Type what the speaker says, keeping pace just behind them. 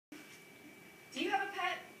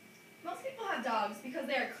have dogs because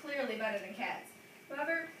they are clearly better than cats.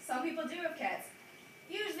 However, some people do have cats,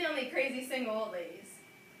 usually only crazy single old ladies.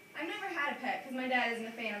 I've never had a pet because my dad isn't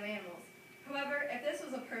a fan of animals. However, if this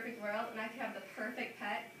was a perfect world and I could have the perfect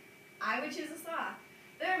pet, I would choose a sloth.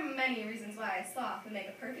 There are many reasons why a sloth would make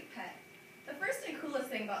a perfect pet. The first and coolest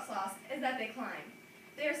thing about sloths is that they climb.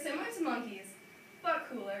 They are similar to monkeys, but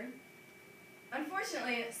cooler.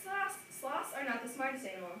 Unfortunately, sloths are not the smartest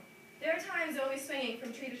animal. There are times they'll be swinging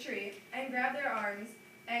from tree to tree and grab their arms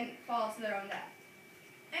and fall to their own death.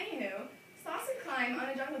 Anywho, sloths can climb on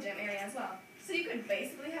a jungle gym area as well, so you could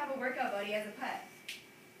basically have a workout buddy as a pet.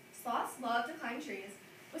 Sloths love to climb trees,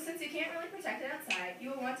 but since you can't really protect it outside, you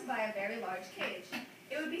will want to buy a very large cage.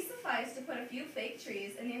 It would be suffice to put a few fake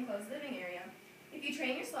trees in the enclosed living area. If you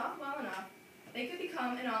train your sloth well enough, they could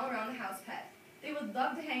become an all-around-the-house pet. They would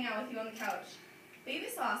love to hang out with you on the couch. Baby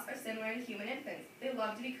sloths are similar to human infants. They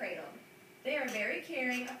love to be cradled. They are a very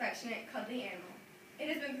caring, affectionate, cuddly animal. It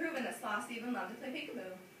has been proven that sloths even love to play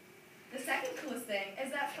peekaboo. The second coolest thing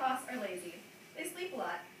is that sloths are lazy. They sleep a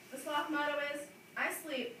lot. The sloth motto is, "I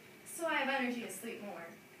sleep, so I have energy to sleep more."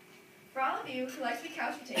 For all of you who like to be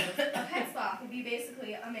couch potatoes, a pet sloth would be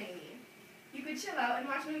basically a mini-me. You could chill out and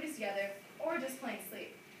watch movies together, or just plain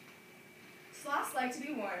sleep. Sloths like to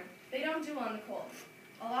be warm. They don't do well in the cold.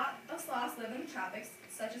 A lot of sloths live in the tropics,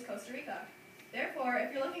 such as Costa Rica. Therefore,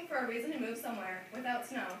 if you're looking for a reason to move somewhere without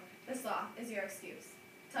snow, the sloth is your excuse.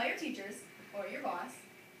 Tell your teachers, or your boss,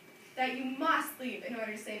 that you must leave in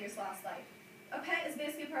order to save your sloth's life. A pet is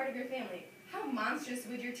basically part of your family. How monstrous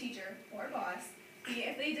would your teacher, or boss, be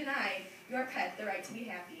if they denied your pet the right to be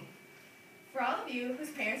happy? For all of you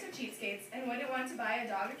whose parents are cheapskates and wouldn't want to buy a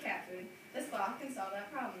dog or cat food, the sloth can solve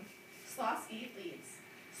that problem. Sloths eat leaves.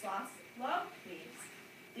 Sloths love leaves.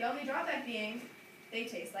 The only drawback being, they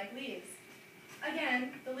taste like leaves.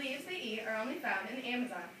 Again, the leaves they eat are only found in the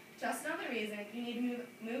Amazon. Just another reason you need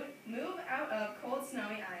to move out of cold,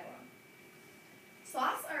 snowy Iowa.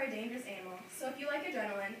 Sloths are a dangerous animal, so if you like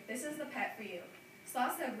adrenaline, this is the pet for you.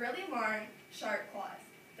 Sloths have really long, sharp claws.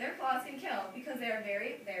 Their claws can kill because they are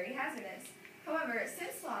very, very hazardous. However,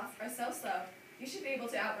 since sloths are so slow, you should be able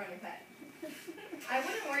to outrun your pet. I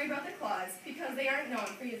wouldn't worry about their claws because they aren't known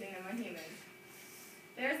for using them on humans.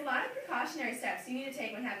 There's a lot of precautionary steps you need to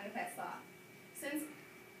take when having a pet sloth. Since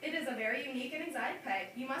it is a very unique and exotic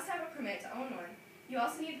pet, you must have a permit to own one. You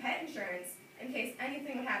also need pet insurance in case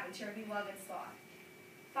anything would happen to your beloved sloth.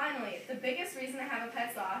 Finally, the biggest reason to have a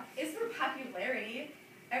pet sloth is for popularity.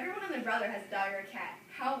 Everyone and their brother has a dog or a cat.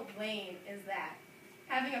 How lame is that?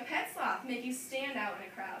 Having a pet sloth make you stand out in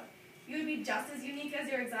a crowd. You would be just as unique as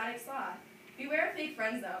your exotic sloth. Beware of fake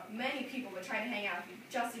friends, though. Many people would try to hang out with you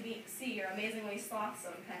just to see your amazingly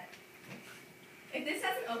slothsome pet. If this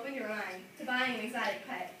hasn't opened your mind to buying an exotic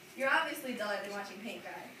pet, you're obviously duller than watching paint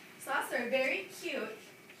dry. Sloths are a very cute,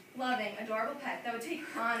 loving, adorable pet that would take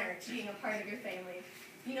honor to being a part of your family.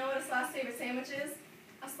 You know what a sloth's favorite sandwich is?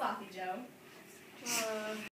 A Slothy Joe.